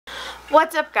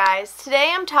What's up, guys?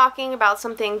 Today I'm talking about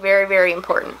something very, very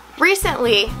important.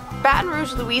 Recently, Baton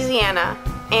Rouge, Louisiana,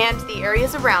 and the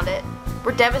areas around it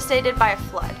were devastated by a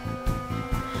flood.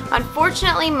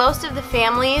 Unfortunately, most of the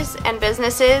families and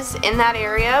businesses in that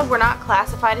area were not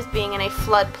classified as being in a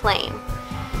floodplain.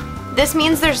 This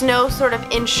means there's no sort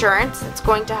of insurance that's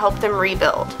going to help them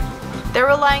rebuild. They're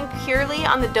relying purely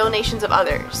on the donations of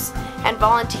others and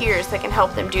volunteers that can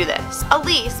help them do this.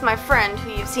 Elise, my friend, who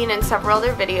you've seen in several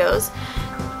other videos,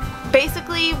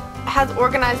 basically has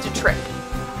organized a trip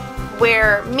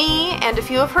where me and a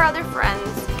few of her other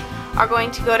friends are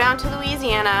going to go down to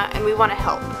Louisiana, and we want to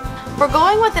help. We're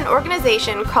going with an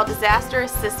organization called Disaster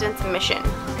Assistance Mission.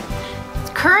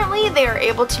 Currently, they are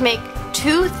able to make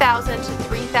 2,000 to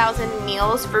 3,000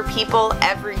 meals for people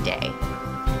every day.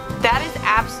 That is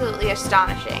absolutely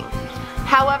astonishing.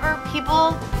 However,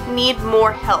 people need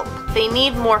more help. They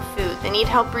need more food. They need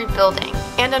help rebuilding.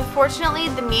 And unfortunately,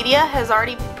 the media has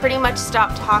already pretty much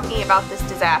stopped talking about this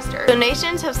disaster.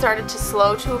 Donations have started to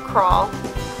slow to a crawl,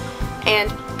 and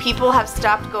people have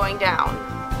stopped going down.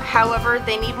 However,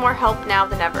 they need more help now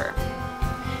than ever.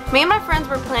 Me and my friends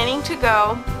were planning to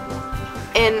go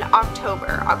in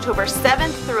October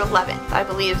 7th through 11th, I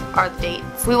believe, are the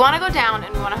dates. We want to go down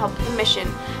and we want to help the mission,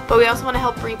 but we also want to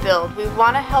help rebuild. We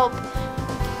want to help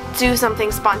do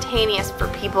something spontaneous for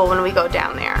people when we go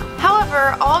down there.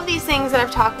 However, all of these things that I've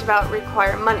talked about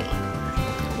require money.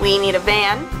 We need a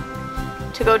van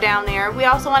to go down there. We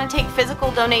also want to take physical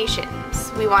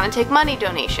donations. We want to take money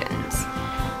donations.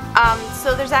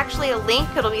 So there's actually a link,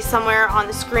 it'll be somewhere on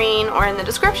the screen or in the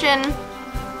description,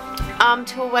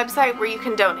 to a website where you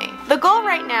can donate. The goal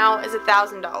right now is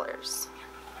 $1,000.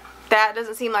 That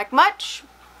doesn't seem like much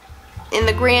in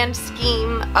the grand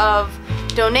scheme of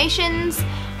donations.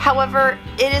 However,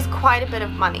 it is quite a bit of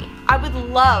money. I would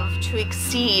love to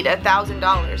exceed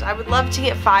 $1,000. I would love to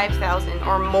get $5,000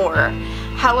 or more.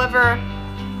 However,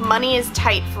 money is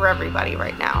tight for everybody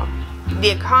right now. The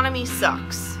economy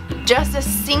sucks. Just a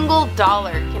single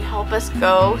dollar can help us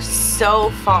go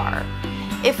so far.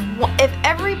 If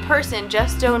every person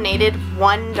just donated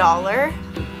 $1,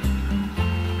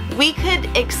 we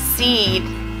could exceed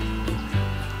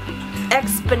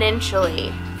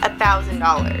exponentially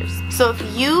 $1,000. So if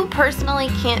you personally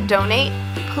can't donate,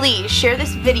 please share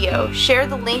this video, share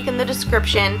the link in the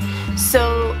description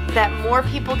so that more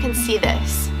people can see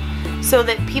this, so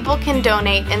that people can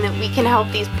donate and that we can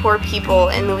help these poor people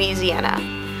in Louisiana.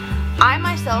 I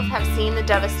myself have seen the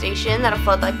devastation that a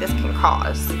flood like this can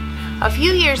cause. A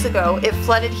few years ago, it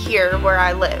flooded here where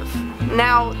I live.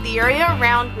 Now, the area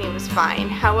around me was fine.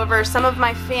 However, some of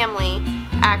my family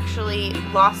actually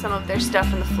lost some of their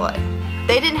stuff in the flood.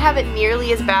 They didn't have it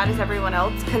nearly as bad as everyone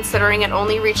else, considering it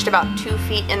only reached about 2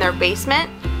 feet in their basement,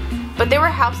 but there were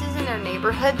houses in their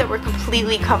neighborhood that were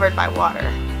completely covered by water.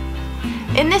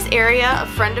 In this area, a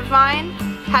friend of mine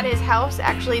had his house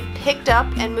actually picked up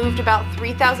and moved about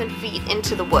 3,000 feet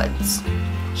into the woods.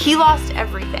 He lost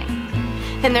everything.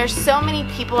 And there's so many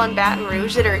people in Baton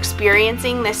Rouge that are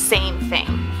experiencing the same thing.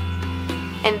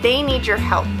 And they need your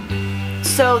help.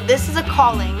 So this is a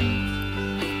calling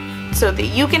so that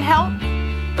you can help,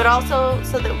 but also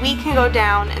so that we can go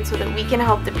down and so that we can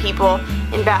help the people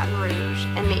in Baton Rouge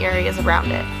and the areas around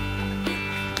it.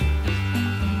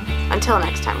 Until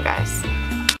next time, guys.